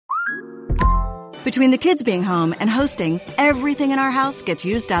Between the kids being home and hosting, everything in our house gets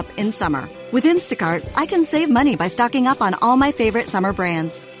used up in summer. With Instacart, I can save money by stocking up on all my favorite summer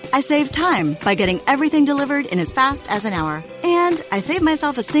brands. I save time by getting everything delivered in as fast as an hour. And I save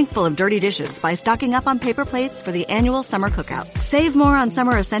myself a sink full of dirty dishes by stocking up on paper plates for the annual summer cookout. Save more on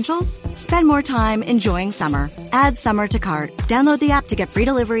summer essentials? Spend more time enjoying summer. Add summer to cart. Download the app to get free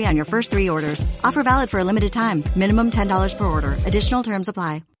delivery on your first 3 orders. Offer valid for a limited time. Minimum $10 per order. Additional terms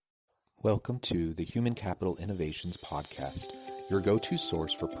apply. Welcome to the Human Capital Innovations Podcast, your go-to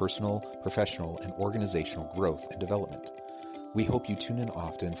source for personal, professional, and organizational growth and development. We hope you tune in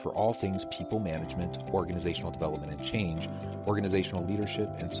often for all things people management, organizational development and change, organizational leadership,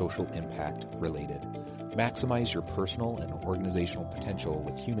 and social impact related. Maximize your personal and organizational potential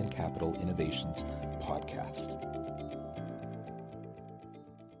with Human Capital Innovations Podcast.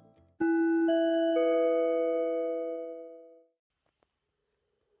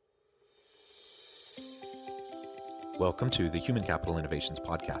 Welcome to the Human Capital Innovations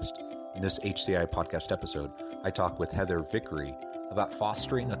Podcast. In this HCI podcast episode, I talk with Heather Vickery about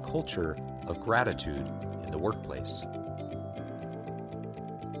fostering a culture of gratitude in the workplace.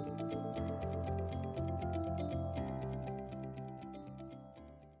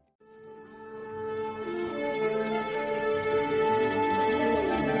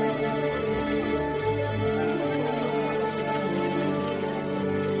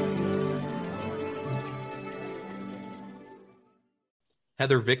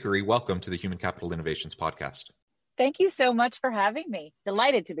 Heather Vickery, welcome to the Human Capital Innovations Podcast. Thank you so much for having me.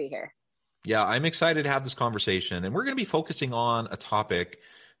 Delighted to be here. Yeah, I'm excited to have this conversation, and we're going to be focusing on a topic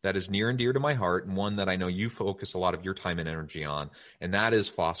that is near and dear to my heart, and one that I know you focus a lot of your time and energy on, and that is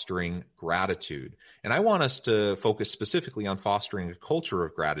fostering gratitude. And I want us to focus specifically on fostering a culture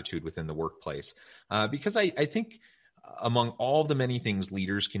of gratitude within the workplace, because I think among all the many things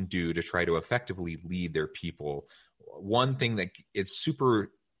leaders can do to try to effectively lead their people, one thing that it's super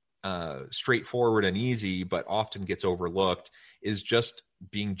straightforward and easy, but often gets overlooked, is just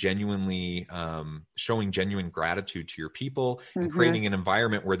being genuinely, showing genuine gratitude to your people and creating an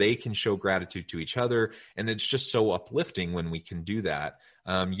environment where they can show gratitude to each other. And it's just so uplifting when we can do that.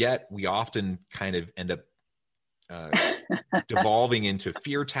 Yet we often kind of end up devolving into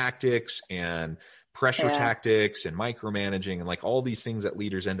fear tactics and pressure tactics and micromanaging and like all these things that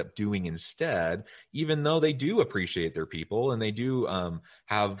leaders end up doing instead, even though they do appreciate their people and they do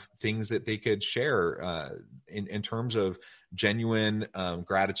have things that they could share in terms of genuine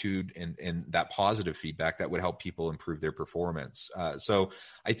gratitude and that positive feedback that would help people improve their performance. So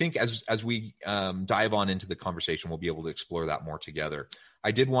I think as we dive on into the conversation, we'll be able to explore that more together. I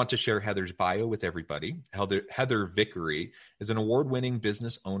did want to share Heather's bio with everybody. Heather Vickery is an award-winning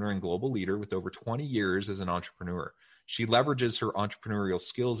business owner and global leader with over 20 years as an entrepreneur. She leverages her entrepreneurial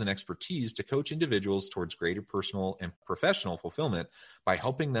skills and expertise to coach individuals towards greater personal and professional fulfillment by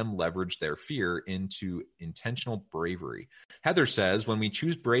helping them leverage their fear into intentional bravery. Heather says, when we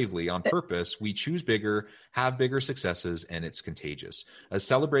choose bravely on purpose, we choose bigger, have bigger successes, and it's contagious. A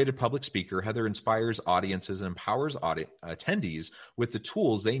celebrated public speaker, Heather inspires audiences and empowers attendees with the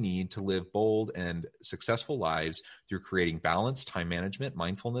tools they need to live bold and successful lives through creating balance, time management,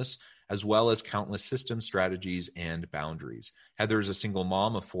 mindfulness, as well as countless systems, strategies, and boundaries. Heather is a single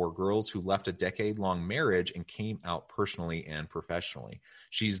mom of 4 girls who left a decade-long marriage and came out personally and professionally.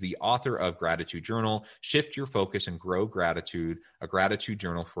 She's the author of Gratitude Journal, Shift Your Focus and Grow Gratitude, a gratitude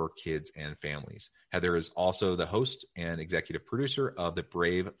journal for kids and families. Heather is also the host and executive producer of the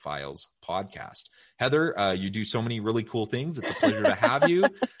Brave Files podcast. Heather, you do so many really cool things. It's a pleasure to have you.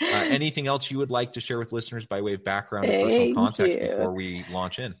 Anything else you would like to share with listeners by way of background and personal context before we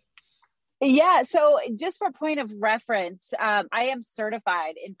launch in? Yeah. So just for point of reference, I am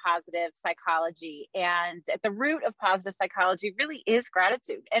certified in positive psychology, and at the root of positive psychology really is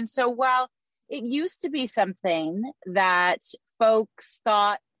gratitude. And so while it used to be something that folks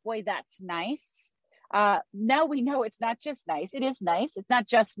thought, boy, that's nice. Now we know it's not just nice. It is nice. It's not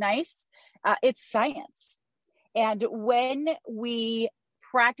just nice. It's science. And when we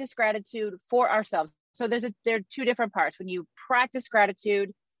practice gratitude for ourselves, so there are 2 different parts. When you practice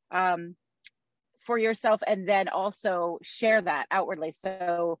gratitude, for yourself and then also share that outwardly.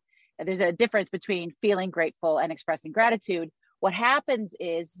 So there's a difference between feeling grateful and expressing gratitude. What happens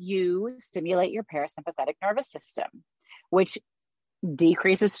is you stimulate your parasympathetic nervous system, which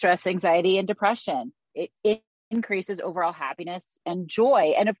decreases stress, anxiety, and depression. It increases overall happiness and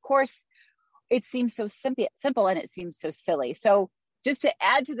joy. And of course, it seems so simple and it seems so silly. So just to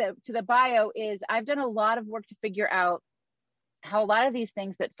add to the bio is I've done a lot of work to figure out how a lot of these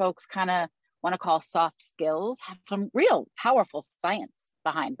things that folks kind of want to call soft skills have some real powerful science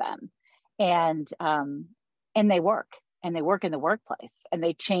behind them. and they work in the workplace, and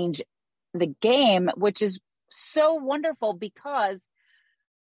they change the game, which is so wonderful, because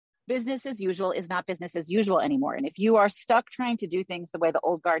business as usual is not business as usual anymore. And if you are stuck trying to do things the way the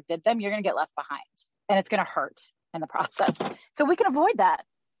old guard did them, you're going to get left behind, and it's going to hurt in the process. So we can avoid that.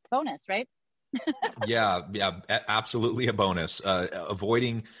 Bonus, right? Yeah, absolutely a bonus.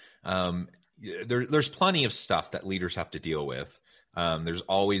 Avoiding, there's plenty of stuff that leaders have to deal with. There's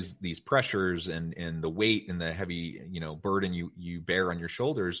always these pressures and the weight and the heavy, burden you bear on your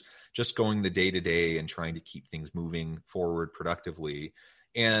shoulders, just going the day to day and trying to keep things moving forward productively.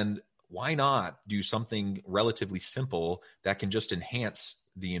 And why not do something relatively simple that can just enhance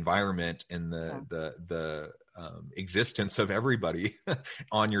the environment and the existence of everybody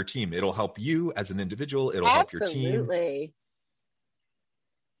on your team? It'll help you as an individual. It'll help your team. Absolutely.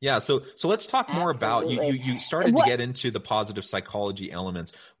 Yeah. So let's talk more about, you started to get into the positive psychology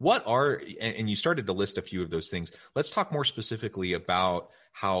elements. What are, and you started to list a few of those things. Let's talk more specifically about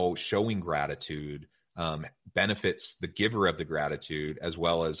how showing gratitude benefits the giver of the gratitude, as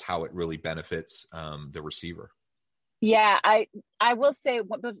well as how it really benefits the receiver. Yeah, I will say,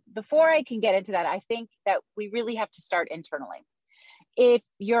 before I can get into that, I think that we really have to start internally. If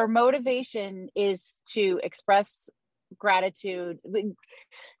your motivation is to express gratitude, let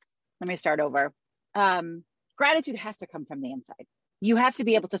me start over. Gratitude has to come from the inside. You have to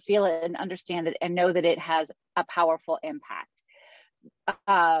be able to feel it and understand it and know that it has a powerful impact.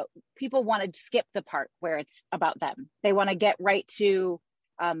 People want to skip the part where it's about them. They want to get right to,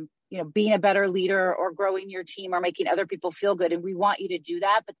 being a better leader or growing your team or making other people feel good. And we want you to do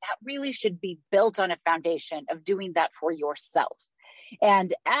that, but that really should be built on a foundation of doing that for yourself.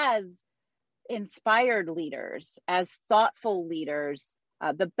 And as inspired leaders, as thoughtful leaders,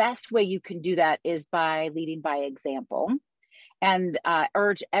 the best way you can do that is by leading by example, and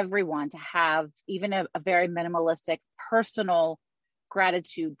urge everyone to have even a very minimalistic personal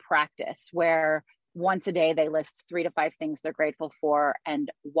gratitude practice where once a day they list 3 to 5 things they're grateful for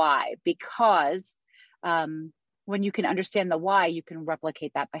and why. Because when you can understand the why, you can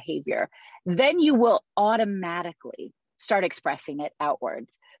replicate that behavior. Then you will automatically start expressing it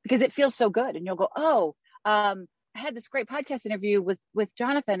outwards because it feels so good. And you'll go, oh, I had this great podcast interview with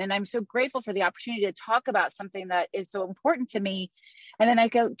Jonathan, and I'm so grateful for the opportunity to talk about something that is so important to me. And then I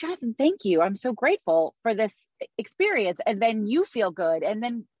go, Jonathan, thank you. I'm so grateful for this experience. And then you feel good. And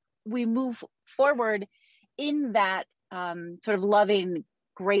then we move forward in that sort of loving,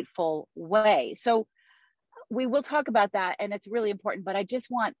 grateful way. So we will talk about that, and it's really important, but I just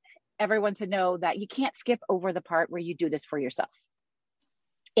want everyone to know that you can't skip over the part where you do this for yourself.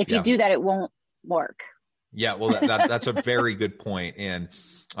 If you do that, it won't work. Yeah, well, that's a very good point. And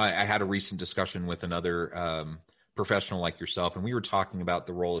I had a recent discussion with another professional like yourself, and we were talking about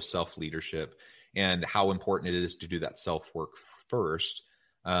the role of self-leadership and how important it is to do that self-work first.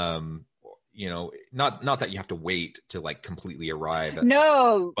 Not that you have to wait to like completely arrive.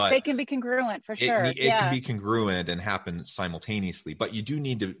 No, they can be congruent for sure. It can be congruent and happen simultaneously, but you do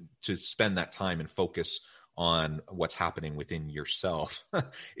need to spend that time and focus on what's happening within yourself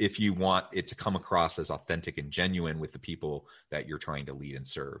if you want it to come across as authentic and genuine with the people that you're trying to lead and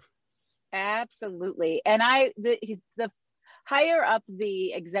serve. Absolutely. And the higher up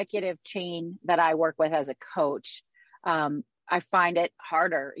the executive chain that I work with as a coach, I find it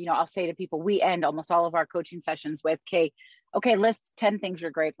harder. I'll say to people, we end almost all of our coaching sessions with, okay, list 10 things you're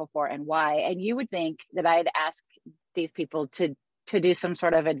grateful for and why. And you would think that I'd ask these people to do some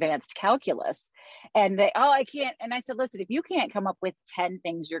sort of advanced calculus, and I can't. And I said, listen, if you can't come up with 10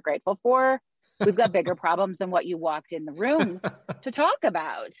 things you're grateful for, we've got bigger problems than what you walked in the room to talk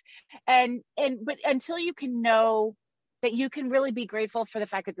about. But until you can know that you can really be grateful for the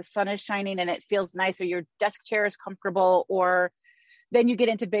fact that the sun is shining and it feels nice, or your desk chair is comfortable, or then you get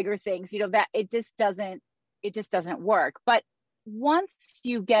into bigger things, that it just doesn't work. But once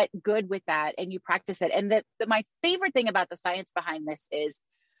you get good with that and you practice it, and my favorite thing about the science behind this is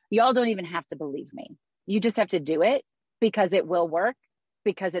y'all don't even have to believe me. You just have to do it because it will work,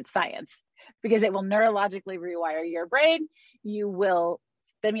 because it's science, because it will neurologically rewire your brain. You will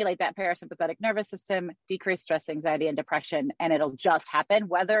stimulate that parasympathetic nervous system, decrease stress, anxiety, and depression, and it'll just happen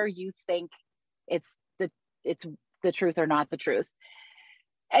whether you think it's the truth or not the truth.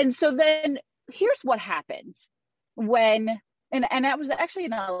 And so then here's what happens when, and I was actually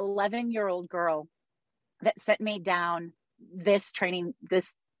an 11-year-old girl that sent me down this training,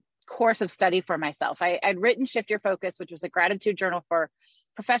 this course of study for myself. I'd written Shift Your Focus, which was a gratitude journal for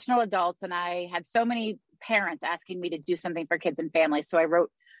professional adults. And I had so many parents asking me to do something for kids and families. So I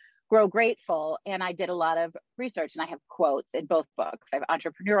wrote Grow Grateful, and I did a lot of research, and I have quotes in both books. I have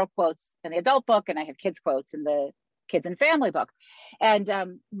entrepreneurial quotes in the adult book, and I have kids quotes in the kids and family book. And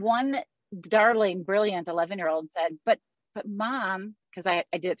one darling, brilliant 11-year-old said, but mom, because I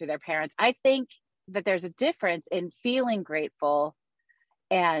did it through their parents, I think that there's a difference in feeling grateful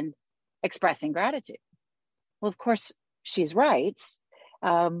and expressing gratitude. Well, of course, she's right.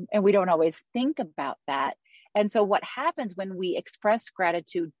 And we don't always think about that. And so what happens when we express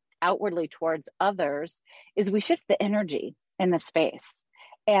gratitude outwardly towards others is we shift the energy in the space,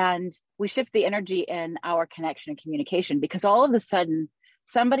 and we shift the energy in our connection and communication, because all of a sudden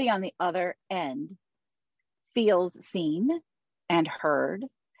somebody on the other end feels seen and heard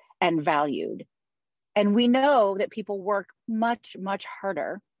and valued. And we know that people work much, much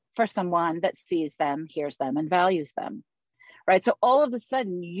harder for someone that sees them, hears them, and values them, right? So all of a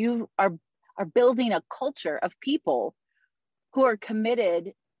sudden you are building a culture of people who are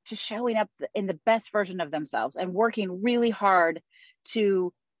committed to showing up in the best version of themselves and working really hard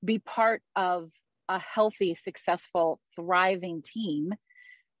to be part of a healthy, successful, thriving team,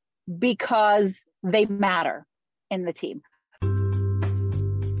 because they matter in the team.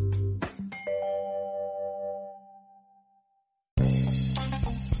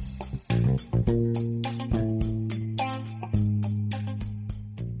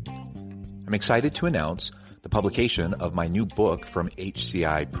 I'm excited to announce the publication of my new book from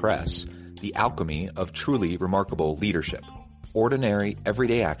HCI Press, The Alchemy of Truly Remarkable Leadership: Ordinary,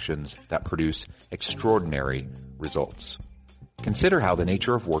 Everyday Actions that Produce Extraordinary Results. Consider how the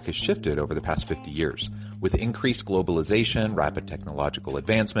nature of work has shifted over the past 50 years. With increased globalization, rapid technological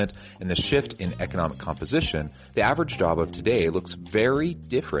advancement, and the shift in economic composition, the average job of today looks very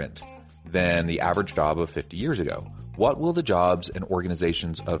different than the average job of 50 years ago. What will the jobs and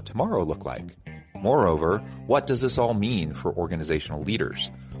organizations of tomorrow look like? Moreover, what does this all mean for organizational leaders?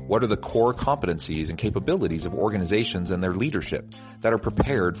 What are the core competencies and capabilities of organizations and their leadership that are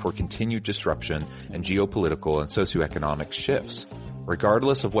prepared for continued disruption and geopolitical and socioeconomic shifts?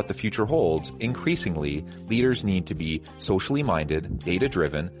 Regardless of what the future holds, increasingly, leaders need to be socially minded,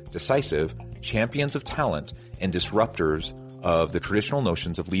 data-driven, decisive, champions of talent, and disruptors of the traditional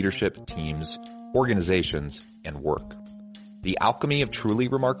notions of leadership, teams, organizations, and work. The Alchemy of Truly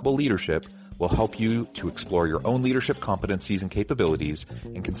Remarkable Leadership will help you to explore your own leadership competencies and capabilities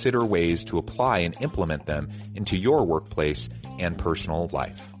and consider ways to apply and implement them into your workplace and personal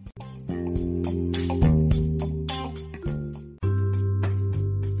life.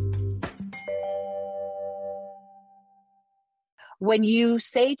 When you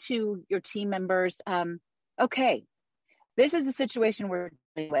say to your team members, okay, this is the situation we're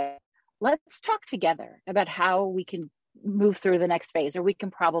dealing with. Let's talk together about how we can move through the next phase, or we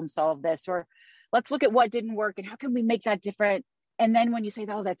can problem solve this, or let's look at what didn't work and how can we make that different. And then when you say,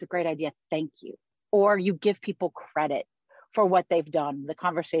 oh, that's a great idea, thank you. Or you give people credit for what they've done, the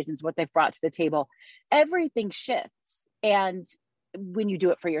conversations, what they've brought to the table, everything shifts. And when you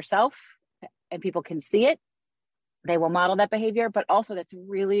do it for yourself and people can see it, they will model that behavior. But also that's a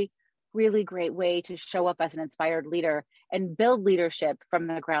really, really great way to show up as an inspired leader and build leadership from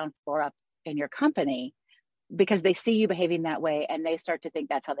the ground floor up in your company, because they see you behaving that way and they start to think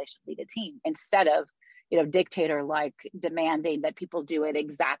that's how they should lead a team, instead of, dictator like demanding that people do it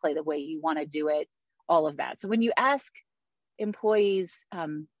exactly the way you want to do it, all of that. So when you ask employees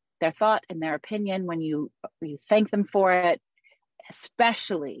their thought and their opinion, when you thank them for it,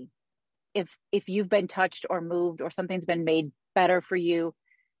 especially if you've been touched or moved or something's been made better for you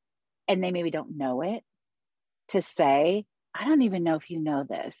and they maybe don't know it, to say, I don't even know if you know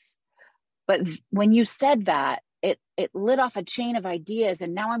this, but when you said that, it lit off a chain of ideas,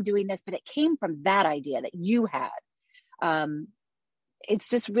 and now I'm doing this, but it came from that idea that you had. It's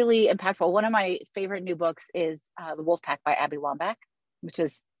just really impactful. One of my favorite new books is The Wolf Pack by Abby Wambach, which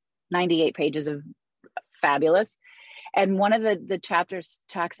is 98 pages of fabulous. And one of the chapters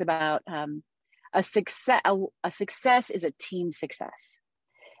talks about a success is a team success.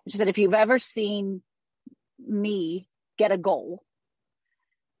 She said, if you've ever seen me get a goal,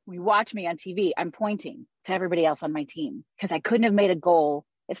 when you watch me on TV, I'm pointing to everybody else on my team, because I couldn't have made a goal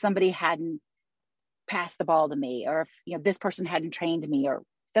if somebody hadn't passed the ball to me, or if this person hadn't trained me, or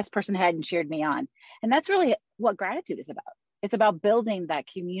this person hadn't cheered me on. And that's really what gratitude is about. It's about building that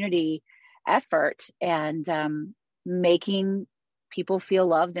community effort and making people feel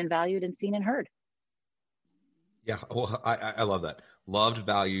loved and valued and seen and heard. Yeah, well, I love that. Loved,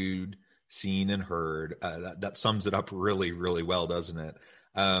 valued, seen, and heard. That sums it up really, really well, doesn't it?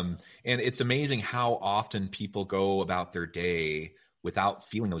 And it's amazing how often people go about their day without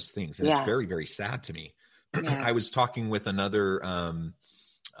feeling those things. And it's very, very sad to me. Yeah. I was talking with another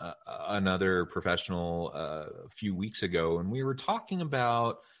another professional a few weeks ago, and we were talking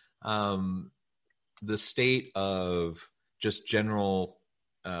about the state of just general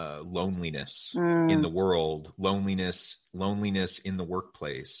loneliness in the world, loneliness in the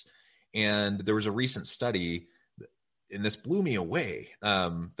workplace. And there was a recent study, and this blew me away,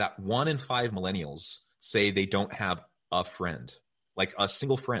 that 1 in 5 millennials say they don't have a friend, like a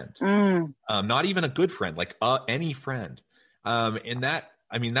single friend, not even a good friend, like any friend. And that,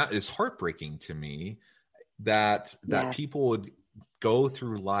 I mean, that is heartbreaking to me that people would go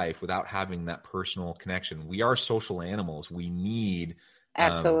through life without having that personal connection. We are social animals. We need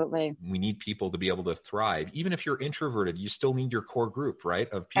absolutely. We need people to be able to thrive. Even if you're introverted, you still need your core group, right?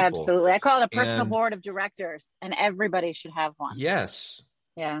 Of people. Absolutely. I call it a personal board of directors, and everybody should have one. Yes.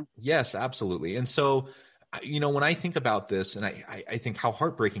 Yeah. Yes, absolutely. And so, when I think about this, and I think how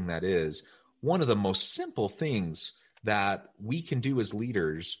heartbreaking that is, one of the most simple things that we can do as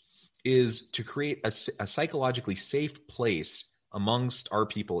leaders is to create a psychologically safe place amongst our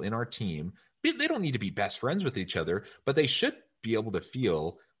people in our team. They don't need to be best friends with each other, but they should be able to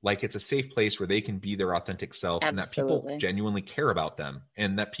feel like it's a safe place where they can be their authentic self. Absolutely. And that people genuinely care about them,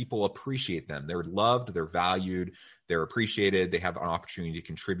 and that people appreciate them. They're loved, they're valued, they're appreciated. They have an opportunity to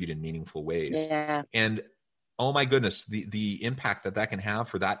contribute in meaningful ways. Yeah. And oh my goodness, the impact that can have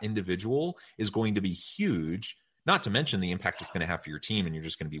for that individual is going to be huge. Not to mention the impact it's going to have for your team, and you're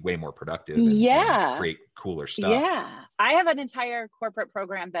just going to be way more productive and create cooler stuff. Yeah. I have an entire corporate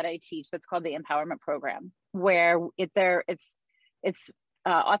program that I teach that's called the Empowerment Program, where it's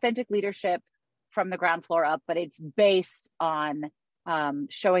authentic leadership from the ground floor up, but it's based on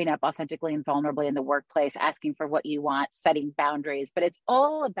showing up authentically and vulnerably in the workplace, asking for what you want, setting boundaries. But it's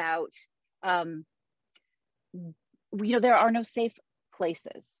all about, there are no safe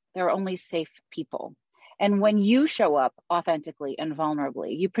places. There are only safe people. And when you show up authentically and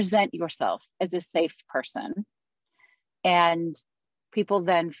vulnerably, you present yourself as a safe person. And people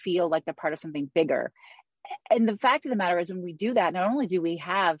then feel like they're part of something bigger. And the fact of the matter is, when we do that, not only do we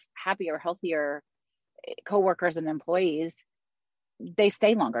have happier, healthier coworkers and employees, they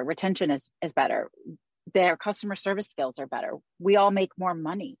stay longer. Retention is better. Their customer service skills are better. We all make more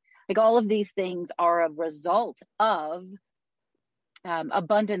money. Like, all of these things are a result of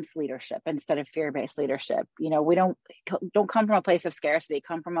abundance leadership instead of fear-based leadership. We don't come from a place of scarcity,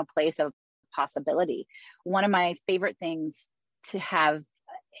 come from a place of possibility. One of my favorite things to have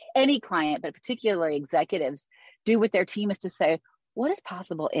any client, but particularly executives, do with their team is to say, what is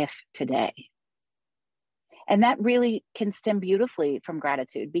possible if today? And that really can stem beautifully from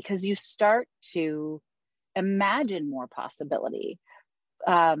gratitude, because you start to imagine more possibility.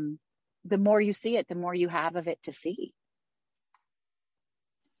 The more you see it, the more you have of it to see.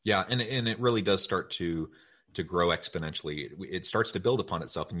 Yeah. And it really does start to grow exponentially. It starts to build upon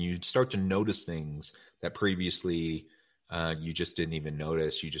itself, and you start to notice things that previously you just didn't even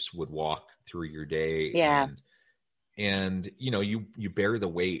notice. You just would walk through your day. Yeah. And you bear the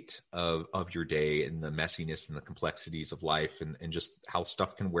weight of your day and the messiness and the complexities of life, and just how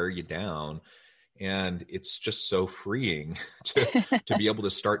stuff can wear you down. And it's just so freeing to be able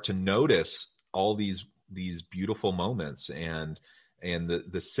to start to notice all these beautiful moments and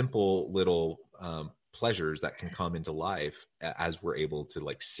the simple little pleasures that can come into life as we're able to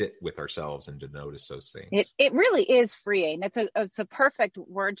sit with ourselves and to notice those things. It really is freeing. It's a perfect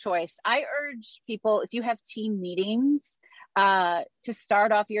word choice. I urge people, if you have team meetings, to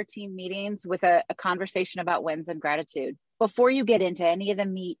start off your team meetings with a conversation about wins and gratitude. Before you get into any of the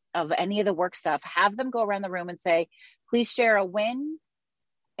meat of any of the work stuff, have them go around the room and say, please share a win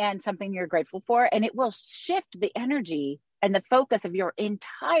and something you're grateful for. And it will shift the energy and the focus of your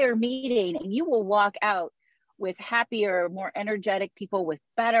entire meeting. And you will walk out with happier, more energetic people with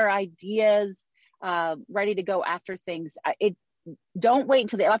better ideas, ready to go after things. Don't wait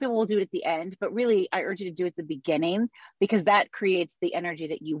until a lot of people will do it at the end, but really I urge you to do it at the beginning, because that creates the energy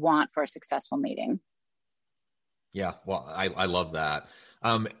that you want for a successful meeting. Yeah, well, I love that.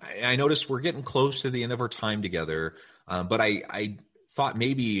 I noticed we're getting close to the end of our time together, but I thought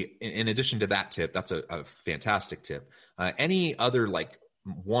maybe in addition to that tip, that's a fantastic tip. Any other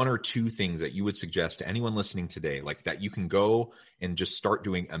one or two things that you would suggest to anyone listening today, that you can go and just start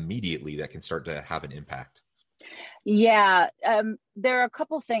doing immediately that can start to have an impact? Yeah, there are a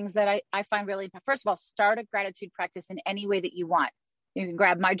couple things that I find really important. First of all, start a gratitude practice in any way that you want. You can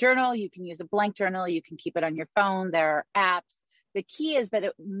grab my journal, you can use a blank journal, you can keep it on your phone. There are apps. The key is that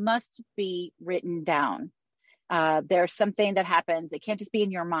it must be written down. There's something that happens. It can't just be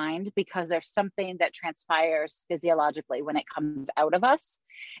in your mind, because there's something that transpires physiologically when it comes out of us.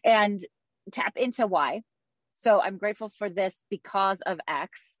 And tap into why. So I'm grateful for this because of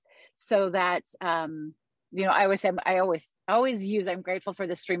X, so that, I always say, I always use, I'm grateful for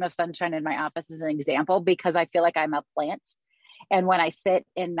the stream of sunshine in my office as an example, because I feel like I'm a plant. And when I sit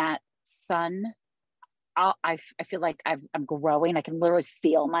in that sun, I feel like I'm growing. I can literally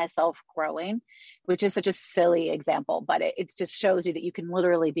feel myself growing, which is such a silly example, but it just shows you that you can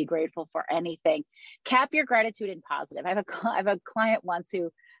literally be grateful for anything. Cap your gratitude in positive. I have a client once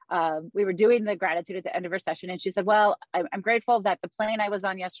who, we were doing the gratitude at the end of her session, and she said, well, I'm grateful that the plane I was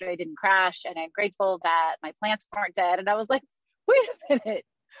on yesterday didn't crash, and I'm grateful that my plants weren't dead. And I was like, wait a minute,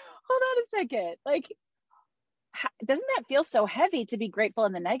 hold on a second. Like, doesn't that feel so heavy to be grateful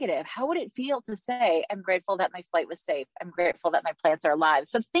in the negative? How would it feel to say, I'm grateful that my flight was safe. I'm grateful that my plants are alive.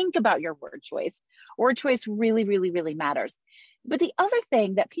 So think about your word choice. Word choice really, really, really matters. But the other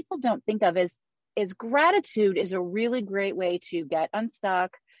thing that people don't think of is gratitude is a really great way to get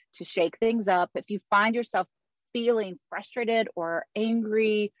unstuck, to shake things up. If you find yourself feeling frustrated or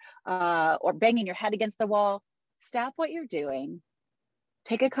angry, or banging your head against the wall, stop what you're doing.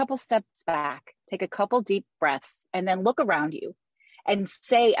 Take a couple steps back, take a couple deep breaths, and then look around you and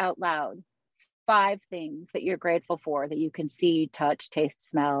say out loud 5 things that you're grateful for, that you can see, touch, taste,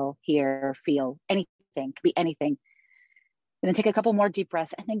 smell, hear, feel, anything, could be anything. And then take a couple more deep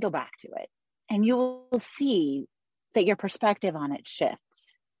breaths and then go back to it. And you will see that your perspective on it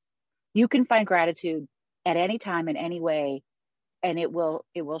shifts. You can find gratitude at any time, in any way, and it will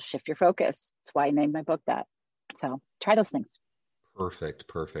shift your focus. That's why I named my book that. So try those things.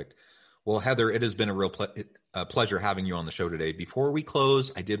 Perfect. Well, Heather, it has been a real pleasure having you on the show today. Before we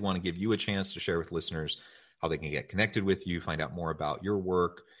close, I did want to give you a chance to share with listeners how they can get connected with you, find out more about your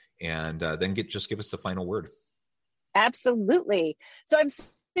work, and then just give us the final word. Absolutely. So I'm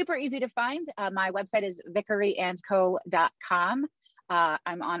super easy to find. My website is vickeryandco.com.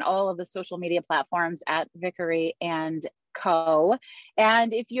 I'm on all of the social media platforms at Vickery and Co.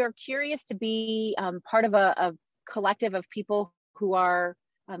 And if you're curious to be part of a collective of people who are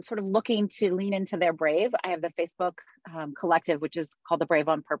sort of looking to lean into their brave, I have the Facebook collective, which is called the Brave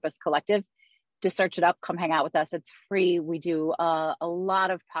on Purpose Collective. Just search it up, come hang out with us. It's free. We do a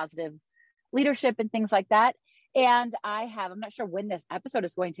lot of positive leadership and things like that. And I'm not sure when this episode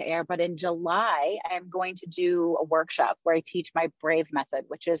is going to air, but in July, I'm going to do a workshop where I teach my Brave method,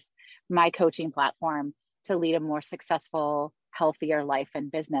 which is my coaching platform to lead a more successful, healthier life and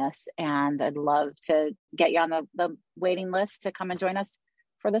business. And I'd love to get you on the waiting list to come and join us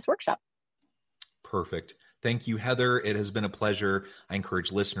for this workshop. Perfect. Thank you, Heather. It has been a pleasure. I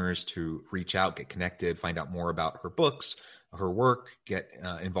encourage listeners to reach out, get connected, find out more about her books, her work, get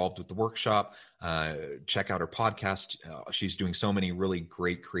involved with the workshop, check out her podcast. She's doing so many really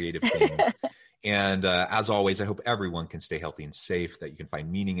great creative things. And as always, I hope everyone can stay healthy and safe, that you can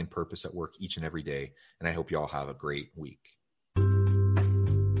find meaning and purpose at work each and every day. And I hope you all have a great week.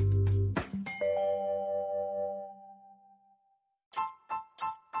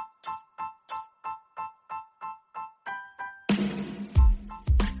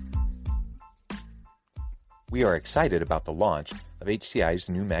 We are excited about the launch of HCI's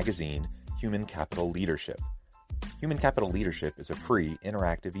new magazine, Human Capital Leadership. Human Capital Leadership is a free,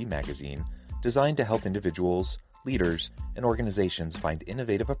 interactive e-magazine designed to help individuals, leaders, and organizations find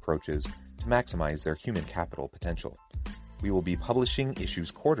innovative approaches to maximize their human capital potential. We will be publishing issues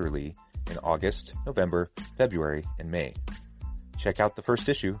quarterly in August, November, February, and May. Check out the first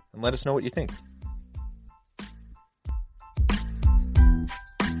issue and let us know what you think.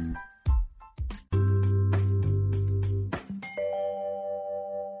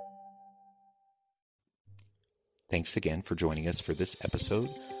 Thanks again for joining us for this episode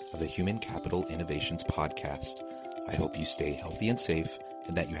of the Human Capital Innovations Podcast. I hope you stay healthy and safe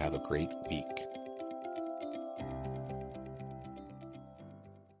and that you have a great week.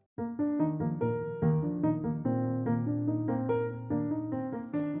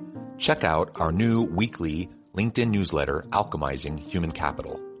 Check out our new weekly LinkedIn newsletter, Alchemizing Human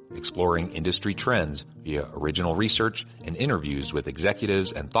Capital, exploring industry trends via original research and interviews with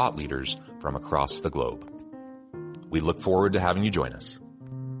executives and thought leaders from across the globe. We look forward to having you join us.